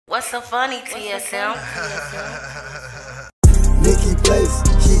What's so funny, TSM? Nikki Place,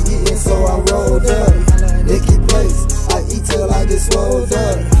 she eating so I rolled up. Nikki Place, I eat till I get swole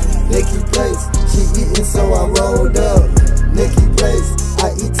up. Nikki Place, she eating so I rolled up. Nikki Place, I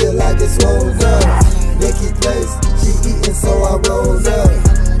eat till I get swole up. Nikki Place, she eating so I rolled up.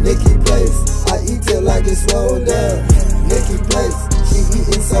 Nikki Place, I eat till I get swole up. Nikki Place, she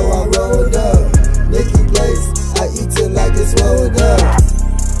eating so I rolled up. Nikki Place, I eat till I get swole up.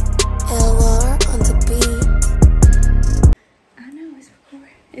 LR on the beat. I know it's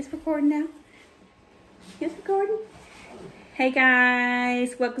recording. It's recording now. It's recording. Hey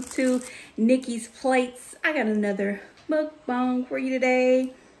guys, welcome to Nikki's Plates. I got another mukbang for you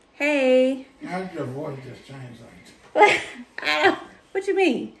today. Hey. How's your voice just changed like What? What you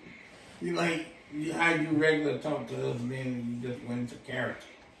mean? you like how you regular talk to us, then you just went into character.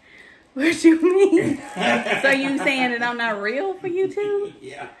 What you mean? So you saying that I'm not real for you too?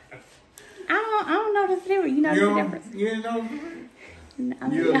 Yeah. I don't know the difference. You know the difference. You know. No,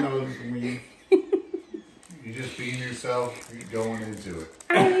 You'll no. notice when you. You just being yourself, you're going into it.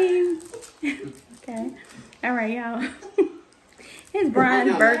 I mean, okay. All right, y'all. It's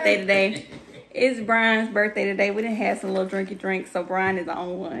Brian's birthday today. It's Brian's birthday today. We done had some little drinky drinks, so Brian is the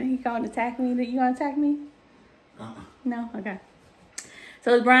only one. He gonna attack me. You gonna attack me? No? Okay.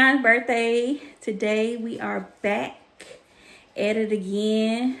 So it's Brian's birthday. Today we are back at it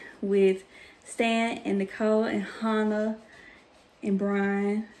again with Stan and Nicole and Hannah and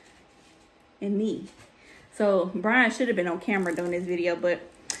Brian and me. So Brian should have been on camera doing this video, but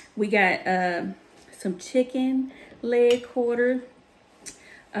we got some chicken leg quarter.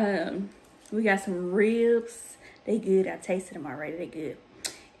 We got some ribs. They good. I tasted them already. They good.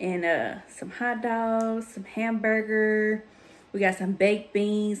 And some hot dogs, some hamburger. We got some baked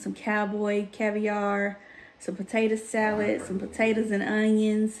beans, some cowboy caviar, some potato salad, some potatoes and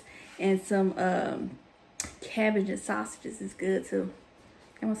onions, and some cabbage and sausages. Is good too.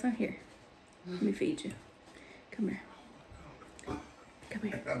 And what's on here? Let me feed you. Come here. Come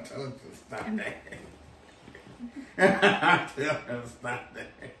here. I'm telling you to stop Come that. I'm telling you to stop that.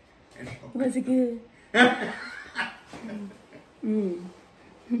 Was it good?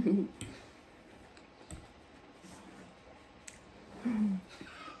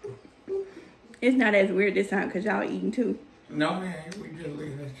 It's not as weird this time because y'all eating too. No, man, we just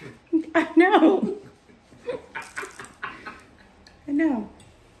leave that shit. I know. I know.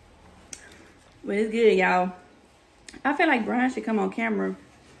 But it's good, y'all. I feel like Brian should come on camera.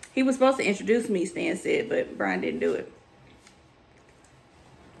 He was supposed to introduce me, Stan said, but Brian didn't do it.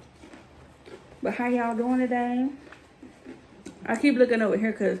 But how y'all doing today? I keep looking over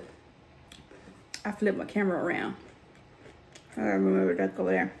here because I flipped my camera around. I gotta remember to go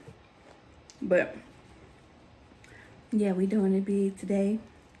there. But yeah, we doing it big today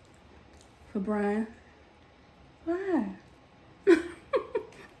for Brian. Why?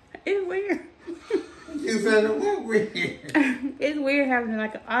 It's weird. You said it was weird. It's weird having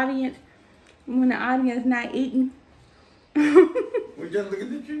like an audience when the audience not eating. We just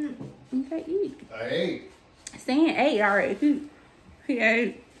looking at you. Okay, eat. I ate. Stan ate already. He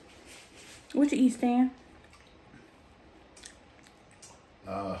ate. What you eat, Stan?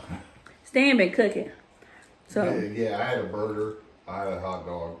 Stan been cooking. So Yeah, I had a burger. I had a hot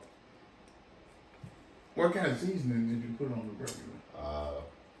dog. What kind of seasoning did you put on the burger?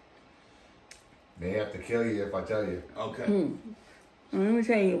 May have to kill you if I tell you. Okay. let me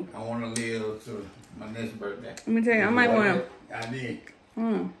tell you. I want to live to my next birthday. Let me tell you. I might like want it? I did.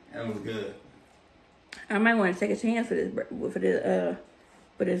 to. That was good. I might want to take a chance for this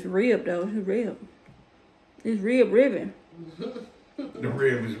rib though. It's rib. It's rib ribbon. The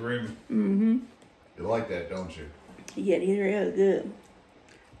rib is ribbon. You like that, don't you? Yeah, these ribs good.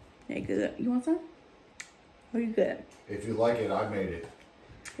 They good. You want some? Or you good? If you like it, I made it.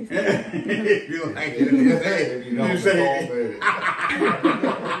 It's good. If you like If it, you if you don't, You Nicole say- made it.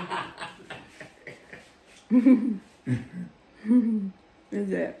 It's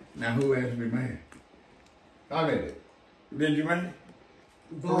good. Now who actually made it? I made it. Did you make it?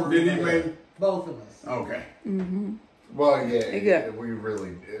 Both Did he of us. make it? Both of us. Okay. Well, yeah, They good. we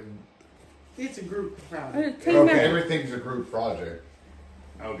really. It's a group project. Take me back. Everything's a group project.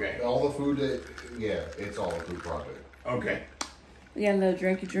 Okay. All the food that, it's all a group project. Okay. We got a little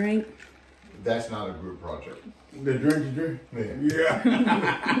drinky drink. That's not a group project. The drink you drink?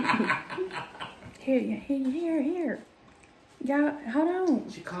 Yeah. Here. Y'all, hold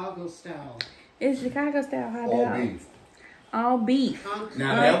on. Chicago style. It's Chicago style hot All dog. beef. All beef.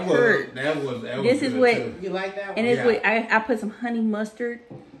 Now that was This is good what- too. You like that one? And it's Yeah. with, I put some honey mustard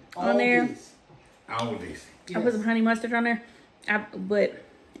on there. these. All these. I put some honey mustard on there. But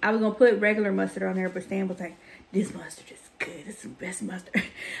I was gonna put regular mustard on there, but Stan was like, "This mustard is good. It's the best mustard."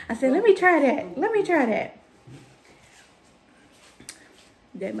 I said, "Let me try that. Let me try that."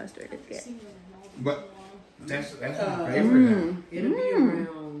 That mustard is good. But that's my favorite now. It'll be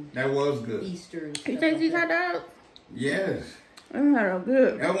around That was good. Easter and stuff You taste these like hot that. dogs? Yes. Them hot dogs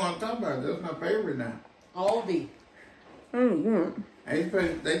good. That's what I'm talking about. That's my favorite now. Aldi. Mm-hmm.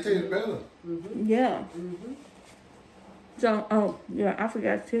 They taste better. Yeah. Mm-hmm. So, oh, yeah, I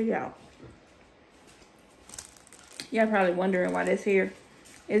forgot to tell y'all. Y'all probably wondering why this here.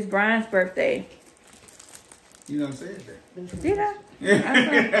 It's Brian's birthday. You don't say that. Did I?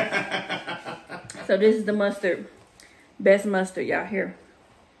 So this is the mustard. Best mustard, y'all here.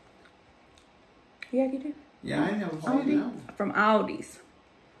 Yeah, you do? Yeah, I ain't never seen that. From Aldi's.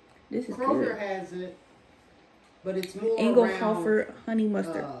 This is Kroger good. has it, but it's more Engelhofer honey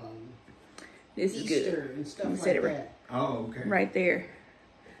mustard. around This is Easter good. and stuff Let me like set it that. Oh, okay. Right there.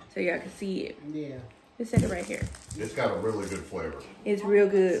 So y'all can see it. Yeah. Let's set it right here. It's got a really good flavor. It's real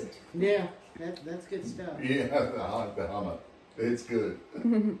good. Yeah, that's good stuff. Yeah, I like the hummus. It's good.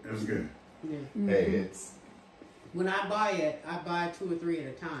 It's good. Yeah. Hey, it's When I buy it, I buy 2 or 3 at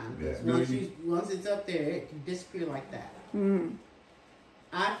a time. Yeah. Once it's up there, it can disappear like that. Mm.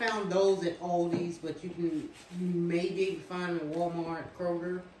 I found those at Aldi's, but you may be able to find them at Walmart,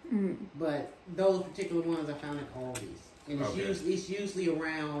 Kroger. Mm. But those particular ones I found at Aldi's, and Okay. it's usually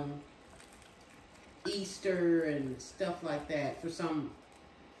around Easter and stuff like that for some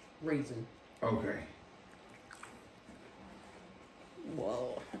reason. Okay.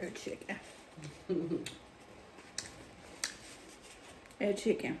 Whoa, that chicken. That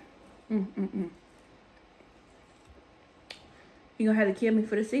chicken. Mm-mm-mm. You gonna have to kill me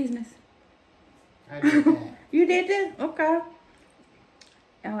for the seasonings? I did that. You did that? Okay.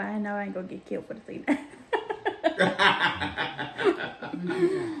 Oh, I know I ain't gonna get killed for the seasoning.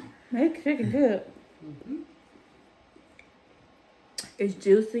 Make chicken good. It's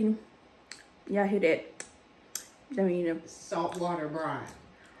juicy. Y'all hear that? I mean, Saltwater brine.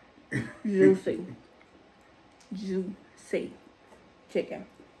 juicy. Juicy chicken.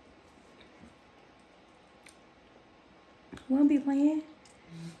 Won't be playing.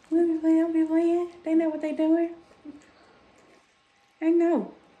 Won't be playing. They know what they doing. I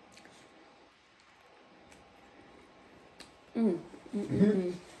know.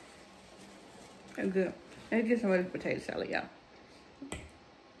 That's good. Let's get some of this potato salad, y'all.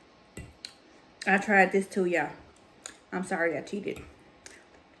 I tried this too, y'all. I'm sorry I cheated.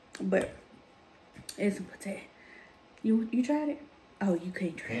 But it's a potato. You tried it? Oh, you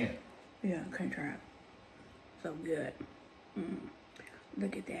can't try it. Yeah, I can't try it. So good.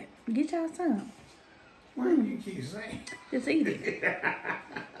 Look at that. Get y'all some. Why do you keep saying? Just eat it.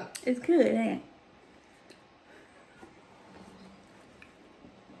 It's good, ain't it?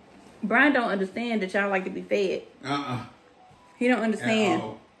 Brian don't understand that y'all like to be fed. He don't understand.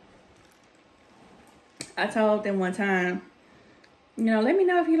 Uh-oh. I told them one time, let me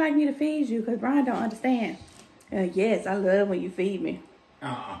know if you like me to feed you, because Brian don't understand. Yes, I love when you feed me.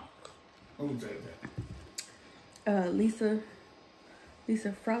 Who said that? Lisa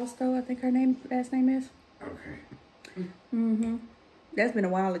Frosto, I think her last name is. Okay. Mm-hmm. That's been a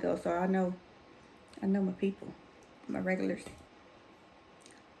while ago, so I know my people, my regulars.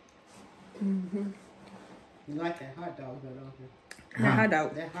 Mm-hmm. You like that hot dog, though, don't you? That hot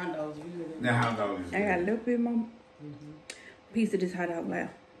dog. That hot dog's good. That hot dog is good. I got a little bit more piece of this hot dog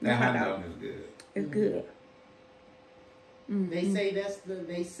left. That hot dog is good. It's good. They say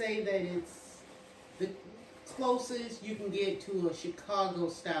they say that it's the closest you can get to a Chicago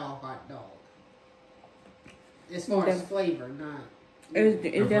style hot dog. As far as flavor, not. It's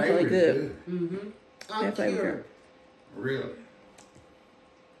The definitely flavor is good. I'm flavor cured. Really?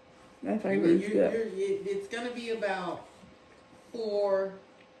 That flavor is good. It's gonna be about $4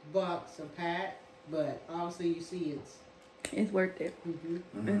 a pack, but obviously you see It's worth it.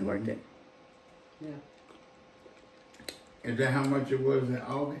 It's worth it. yeah. Is that how much it was in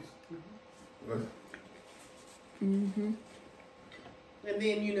August? Was Mm-hmm. And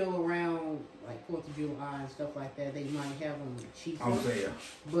then around like 4th of July and stuff like that, they might have them cheaper. on sale?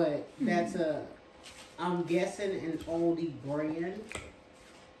 But that's I'm guessing an Aldi brand.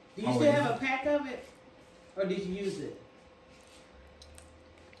 Do you still have a pack of it, or did you use it?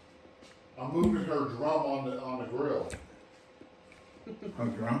 I'm moving her drum on the grill. A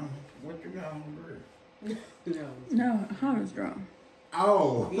drum? What you got on the grill? No, Hunter's drum.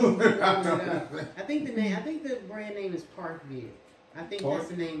 Oh. I think the brand name is Parkview. I think that's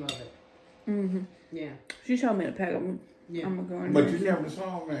the name of it. Mm-hmm. Yeah. She showed me the pack of them. Yeah. I'm gonna go in But there. you never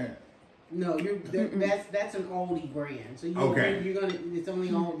saw that. No, that's an oldie brand. So it's only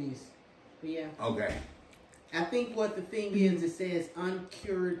oldies. But yeah. Okay. I think what the thing is, it says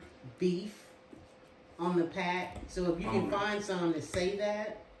uncured beef on the pack. So if you can find some that say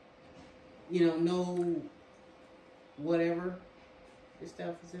that, no whatever this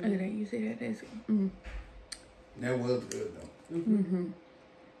stuff is in. Okay, you see that? That's That was good though. mm-hmm.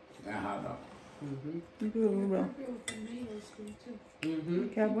 That hot dog.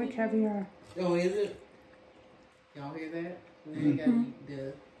 Cowboy caviar. Oh, is it? Y'all hear that? They got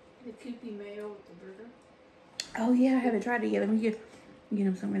the Kewpie mayo with the burger. Oh yeah, I haven't tried it yet. Let me get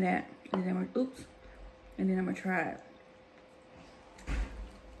him some of that. And then and then I'm gonna try it.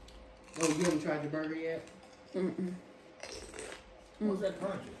 Oh, you haven't tried the burger yet? What's that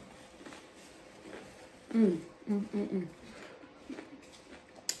crunchy?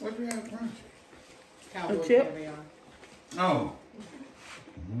 What do you have crunchy? Cowboy chip? caviar. Oh.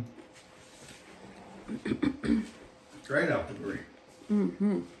 Straight off the grill.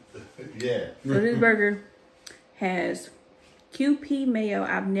 Yeah. So this burger has Kewpie mayo.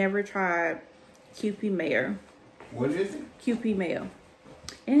 I've never tried Kewpie mayo. What is it? Kewpie mayo.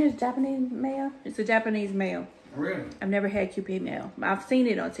 And it's Japanese mayo. It's a Japanese mayo. Really? I've never had Kewpie mayo. I've seen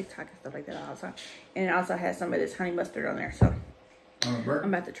it on TikTok and stuff like that all the time. And it also has some of this honey mustard on there. So On a burger?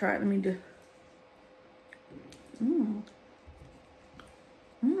 I'm about to try it. Let me do.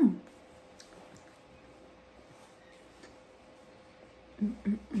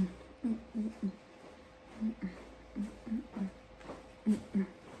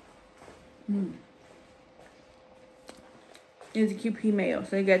 It's a Kewpie mayo.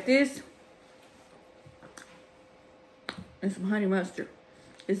 So you got this and some honey mustard.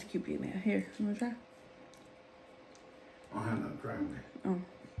 It's a Kewpie mayo. Here, you wanna try? I don't have no try with it. Oh.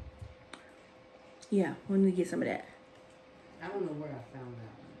 Yeah, we need to get some of that. I don't know where I found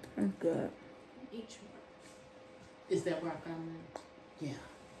that. That's good. Each Is that where I found that? Yeah.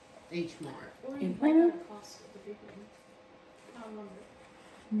 H Mart. or In you Plano? buy it across the big one. I don't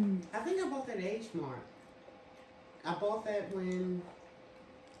remember. I think I bought that at H Mart. I bought that when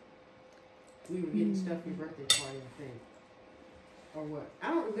we were getting stuff for your birthday party, I think. Or what? I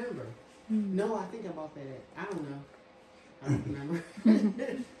don't remember. No, I think I bought that at, I don't know. I don't remember.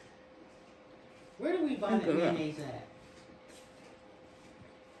 Where did we buy that mayonnaise at?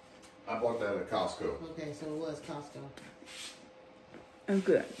 I bought that at Costco. Okay, so it was Costco. That's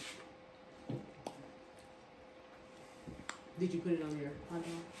good. Did you put it on your hot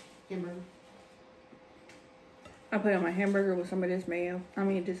dog? Hamburger? I put it on my hamburger with some of this mayo. I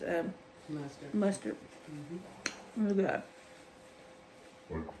mean, this Mustard. mustard. It's good.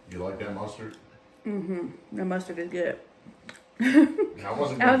 You like that mustard? The mustard is good. I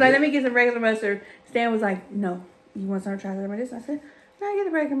wasn't. I was like, let me get some regular mustard. Stan was like, no, you want some to try some of this? I said, no, I get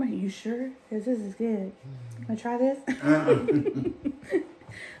the regular mustard. You sure? Because this is good. Want to try this?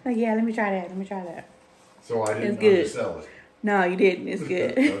 Like, yeah, let me try that. Let me try that. So I didn't It's good. undersell it. No, you didn't. It's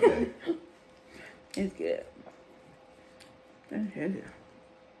good. Okay. It's good. It's good.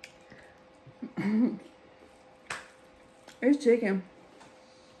 It's chicken.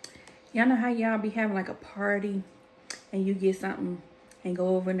 Y'all know how y'all be having like a party and you get something and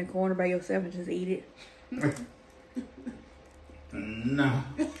go over in the corner by yourself and just eat it? No.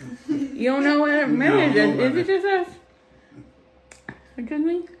 You don't know what? Maybe is it just us? Or just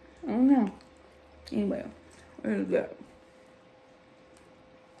me? I don't know. Anyway, it's good.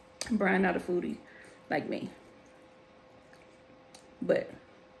 Brian not a foodie like me. But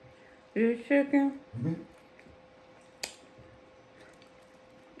this chicken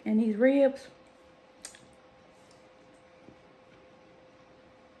and these ribs.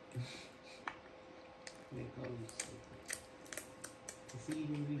 See, you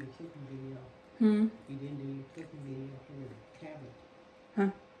didn't do your cooking video. You didn't do your cooking video for your cabbage. Huh?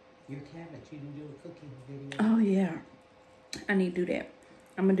 Your cabbage. You didn't do a cooking video. Oh yeah. I need to do that.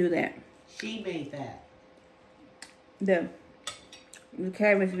 I'm gonna do that. She made that. The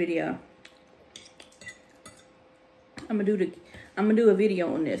cabbage video. I'm gonna do a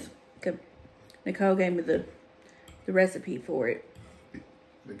video on this. 'Cause Nicole gave me the recipe for it.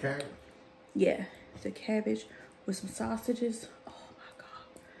 The carrot? Yeah, it's a cabbage with some sausages. Oh my god!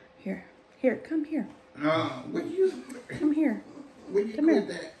 Here, come here. Would you? Come here. Would you Come quit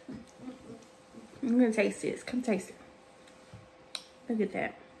here. that? I'm gonna taste this. Come taste it. Look at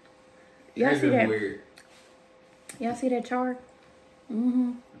that. Y'all That's see that? weird. Y'all see that char?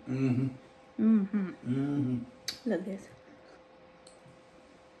 Look at this.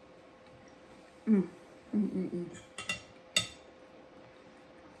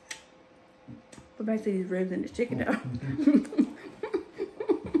 Put back to these ribs and this chicken though.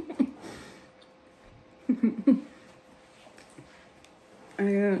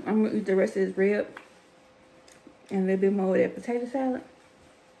 And I'm gonna eat the rest of this rib and a little bit more of that potato salad.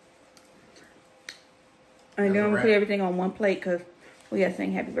 And then I'm gonna put everything on one plate because we gotta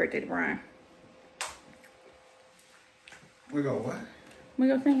sing happy birthday to Brian. We go what? We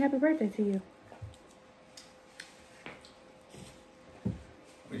gonna sing happy birthday to you.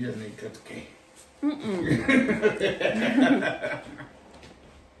 We just need to cut the cake.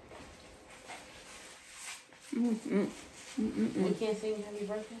 We can't sing happy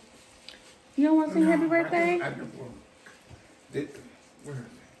birthday? You don't want to sing happy I birthday? just want where is it?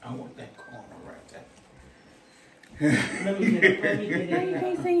 I want that corner right there. Let me get Why you it.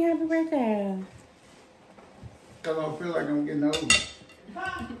 can't sing happy birthday? Cause I feel like I'm getting older.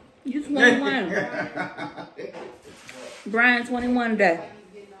 You 21. Brian 21 today.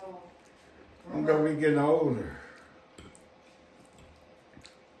 I'm gonna be getting older.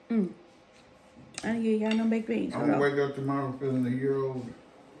 I didn't give y'all no baked beans. I'm gonna wake up tomorrow feeling a year older.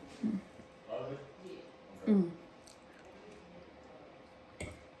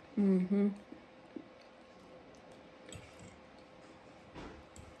 Mm-hmm.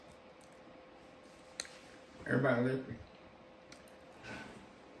 Everybody lippy.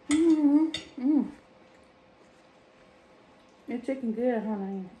 Your chicken good, huh,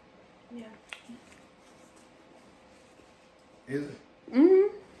 Diane? Yeah. Is it?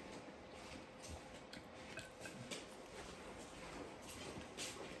 Mm-hmm.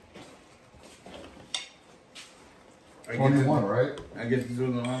 I get 21, to- right? I get to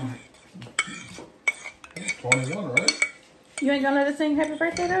do the line. 21, right? You ain't gonna let us sing happy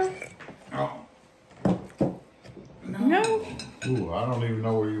birthday though? Oh. No. Ooh, I don't even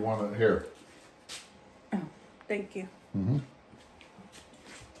know where you want it here. Oh, thank you. Mm-hmm.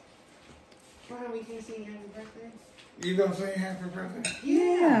 Brian, we can't sing happy birthday? You gonna say happy birthday?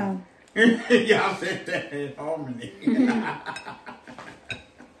 Yeah. Y'all said that in harmony.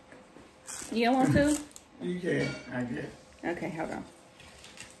 You don't want to? You can, I guess. Okay, hold on.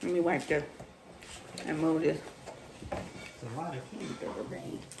 Let me wipe this and move this. It's a lot of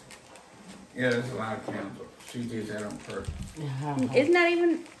candy. Yeah, there's a lot of candles. She did that on purpose. It's not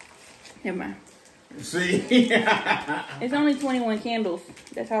even. Never mind. See? It's only 21 candles.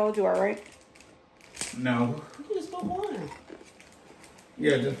 That's how old you are, right? No. You just put one.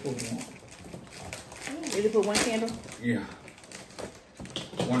 Yeah, just put one. Did you put one candle? Yeah.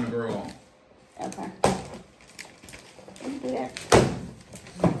 One to grow on. Okay. Let me do that.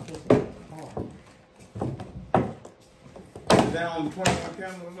 Is that on 21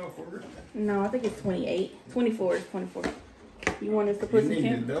 candles? No, for real? No, I think it's 28. 24 is 24. You want us to put You some need to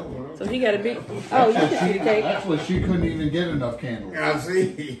candles? double. So he got a big. Oh, you can see the cake. Actually, she couldn't even get enough candles. I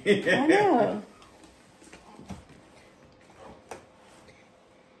see. I know.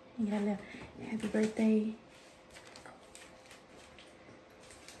 You got a happy birthday.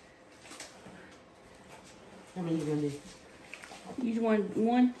 How many you gonna do? You just want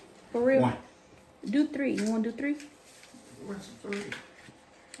one for real? One. Do three. You want to do three? What's the three?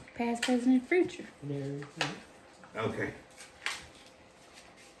 Past, present, and future. Okay.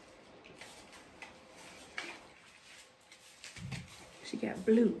 She got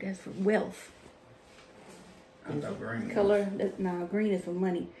blue. That's for wealth. I thought green. was- Color. No, green is for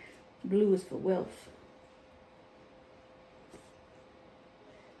money. Blue is for wealth.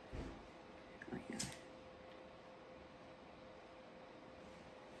 Oh, yeah.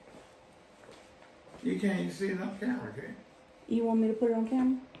 You can't even see it on camera, can You want me to put it on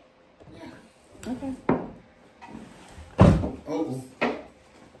camera? Yeah. Okay. Oh.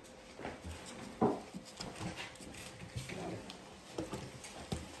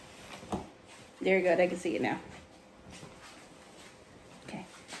 There you go. They can see it now. Okay.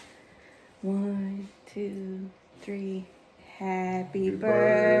 1, 2, 3. Happy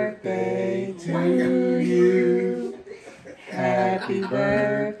birthday to you. Happy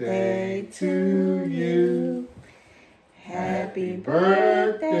birthday to you. Happy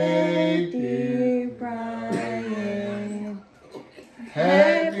birthday, dear Brian.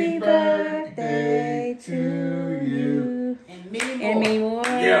 Happy birthday to you. And many more. And many more.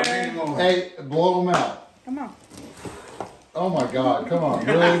 Yeah, many more. Hey, blow them out. Come on. Oh my God, come on,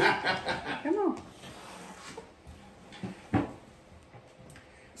 really? Come on.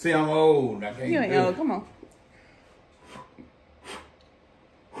 See, I'm old. I can't You ain't do old. it. Come on.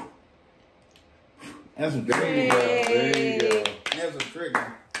 That's a trick. There you go. That's a trick.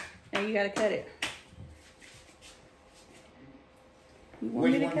 Now you gotta cut it. You want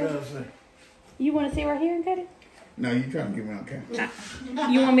Which me to one cut it? does it? You want to sit right here and cut it? No, you trying to get me on camera.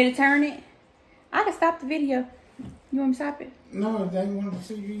 You want me to turn it? I can stop the video. You want me to stop it? No, they want to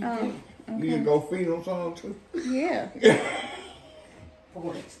see you. Oh, You okay. can go feed them some too. Yeah.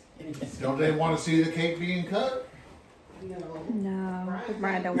 for it. And it's- Don't they want to see the cake being cut? No. No, because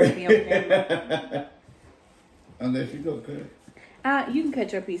Brian don't want to be on camera. Unless you go cut. You can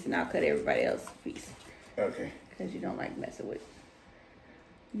cut your piece and I'll cut everybody else's piece. Okay. Because you don't like messing with.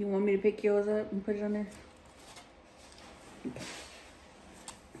 You want me to pick yours up and put it on there? Okay.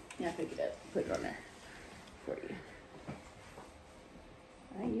 Yeah, I'll pick it up. Put it on there for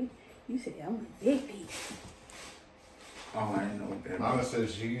you. You said I want a big piece. Oh, I didn't know what that Mama was.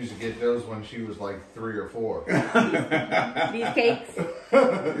 says she used to get those when she was like 3 or 4. These cakes. This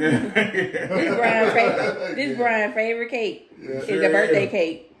Brian's favorite cake is a birthday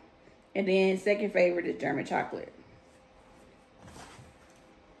cake. And then second favorite is German chocolate.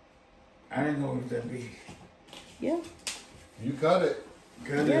 I didn't know it was that big. Yeah. You cut it.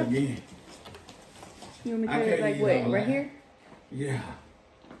 Cut Yeah. it again. You want me to I cut it can't like eat what? all Right that. here? Yeah.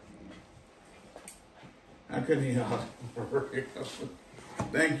 I couldn't eat all that.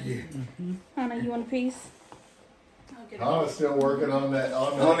 Thank you. Hannah, you want a piece? I'll get it. Hannah's still working on that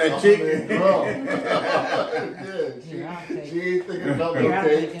chicken. that drum. Yeah, Here, I'll take she ain't thinking about Here, no I'll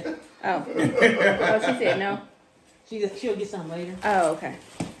cake. take it. Oh. Oh, she said no. She'll get some later. Oh, okay.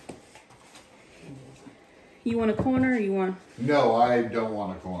 You want a corner or you want... No, I don't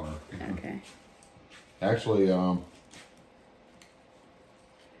want a corner. Okay. Actually, yeah,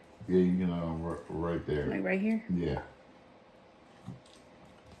 you can, right there. Like right here? Yeah.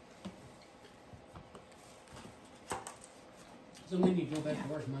 So when you go back to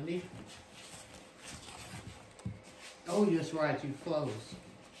work Monday? Oh, that's right, you close.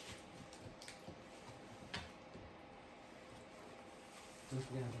 I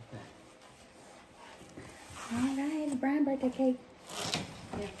forgot about that. All right, the Brian birthday cake.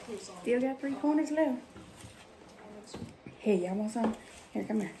 Yeah, close on. Still got 3 corners left. Here, y'all want some? Here,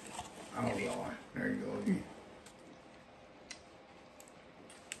 come here. Oh, Lord. There you go again.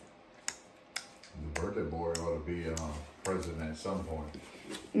 The birthday boy ought to be president at some point.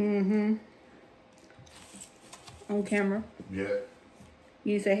 Mm-hmm. On camera. Yeah.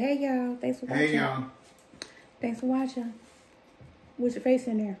 You say, hey, y'all. Thanks for watching. Hey, y'all. Thanks for watching. What's your face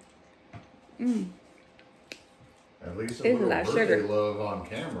in there? Mm. At least a There's a little lot of birthday sugar. love on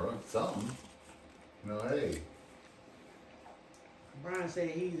camera. Something. Hey. Brian said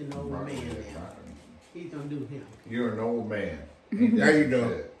he's an old man now. He's gonna do him. You're an old man. There you go.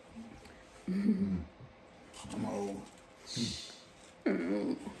 Shit. I'm old.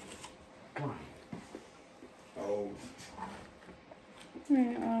 Brian. Old.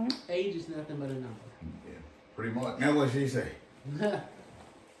 Yeah. Age is nothing but a number. Yeah, pretty much. That's what she say. Yeah.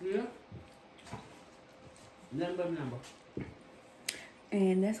 Nothing but a number.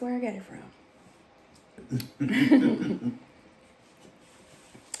 And that's where I got it from.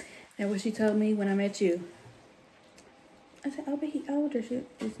 That's what she told me when I met you. I said, oh, but he older. She,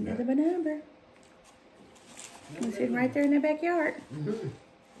 it's nothing but a number. I'm sitting right there in the backyard.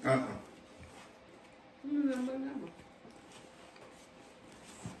 Uh-uh. Nothing but a number.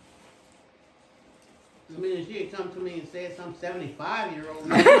 I mean, if she had come to me and said some 75-year-old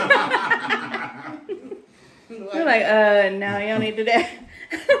man. You're like, no, you don't need to do that.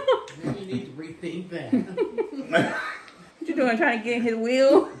 Maybe you need to rethink that. What you doing, trying to get in his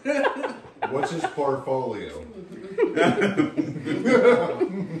wheel? What's his portfolio?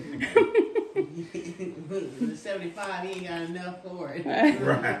 The 75, he ain't got enough for it. Right.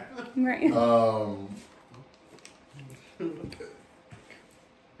 Right.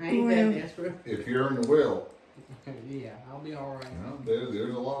 I ain't that desperate. If you're in the will, Yeah, I'll be all right.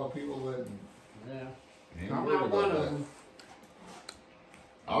 there's a lot of people that Yeah. ain't I'm worried not about one of that. them.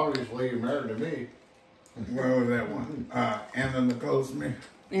 Obviously, you're married to me. Where was that one? Anna Nicole Smith.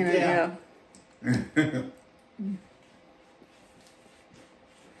 And Yeah.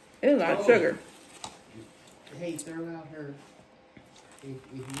 It's a lot of sugar. Hey, throw out her. If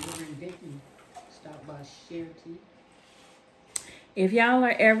you ever in Dayton, stop by Share Tea. If y'all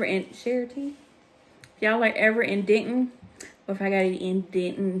are ever in Charity, if y'all are ever in Denton, or if I got any in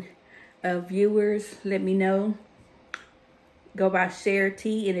Denton viewers, let me know. Go by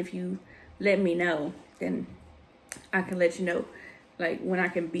Charity, and if you let me know, then I can let you know, like when I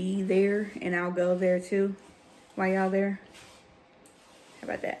can be there, and I'll go there too. While y'all there, how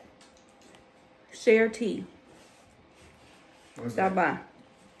about that? Charity, What's stop that? by.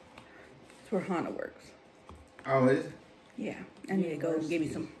 That's where Hannah works. Oh, is it? Yeah, I need to go and give me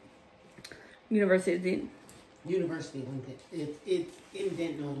some. University of Denton. University of Lincoln. It's in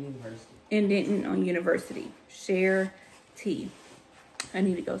Denton on University. In Denton on University. Share tea. I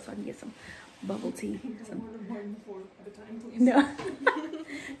need to go so I can get some bubble tea. Don't order more than 4 at a time, please. No.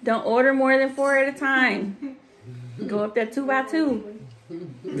 Don't order more than 4 at a time. Go up there 2 by 2.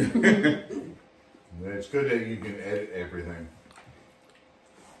 It's good that you can edit everything.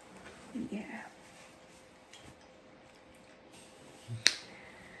 Yeah.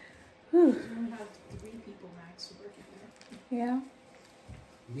 Whew. We're gonna have 3 people max to work in there. Yeah.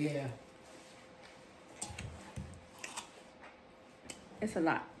 Yeah. It's a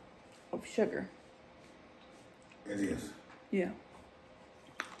lot of sugar. It is. Yeah.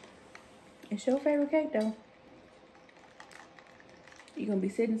 It's your favorite cake, though. You gonna be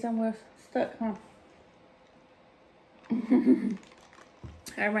sitting somewhere stuck, huh?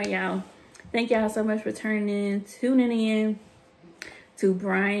 All right, y'all. Thank y'all so much for tuning in to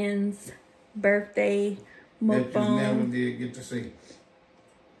Brian's birthday That you never mukbang. did get to see.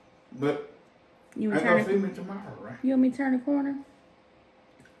 But You I want gonna see to me tomorrow, right? You want me to turn the corner?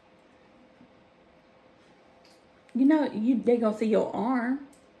 You know, they gonna see your arm.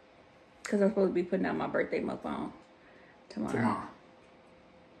 Because I'm supposed to be putting out my birthday mukbang tomorrow.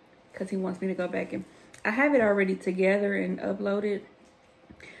 Because he wants me to go back and... I have it already together and uploaded.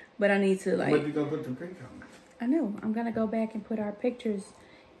 But I need to, like... But you gonna put the picture on it. I know. I'm going to go back and put our pictures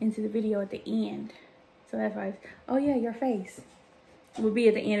into the video at the end. So that's why... Oh, yeah, your face will be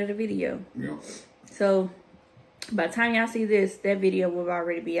at the end of the video. Yep. So, by the time y'all see this, that video will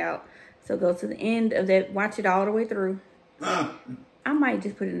already be out. So, go to the end of that. Watch it all the way through. I might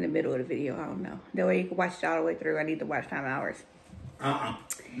just put it in the middle of the video. I don't know. That way you can watch it all the way through. I need the watch time hours.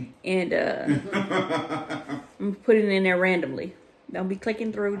 And I'm gonna put it in there randomly. Don't be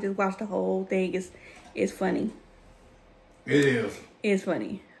clicking through. Just watch the whole thing. It's funny. It is. It's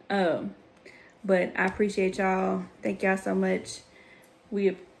funny. But I appreciate y'all. Thank y'all so much.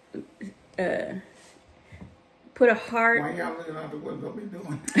 We put a heart. Why y'all looking out the window? What we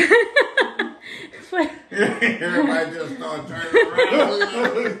doing? Everybody just start turning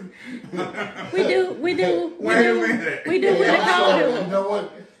around. We do. Wait a minute. We do what the call You do. know what?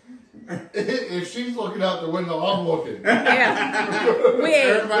 If she's looking out the window, I'm looking. Yeah.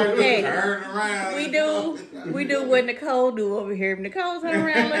 Everybody just Hey, turn around. we do what Nicole do over here. If Nicole turn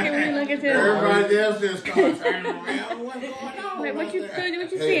around looking, we look at them. Everybody else just start turning around. What's going on? Like, what you out there?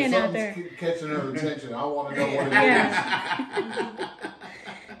 seeing out there? Something's catching her attention. I want to know what it is. Yeah.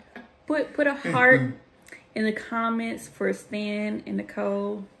 Put a heart in the comments for Stan and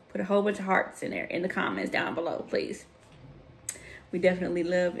Nicole. Put a whole bunch of hearts in there in the comments down below, please. We definitely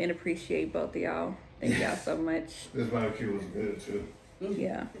love and appreciate both of y'all. Thank y'all so much. This barbecue was good too.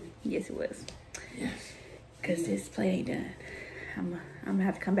 Yeah. Yes, it was. Yes. Because this play ain't done. I'm gonna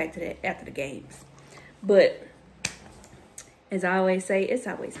have to come back to that after the games. But as I always say, it's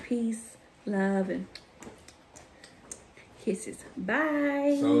always peace, love, and kisses.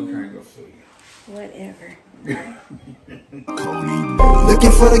 Bye. Soul Train go see you. Whatever.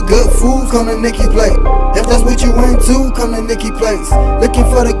 Looking for the good food, come to Nikki Plate. If that's what you into, come to Nikki Place. Looking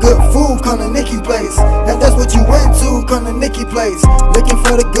for the good food, come to Nikki Place. If that's what you into, come to Nikki Place. Looking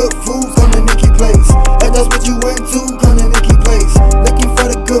for the good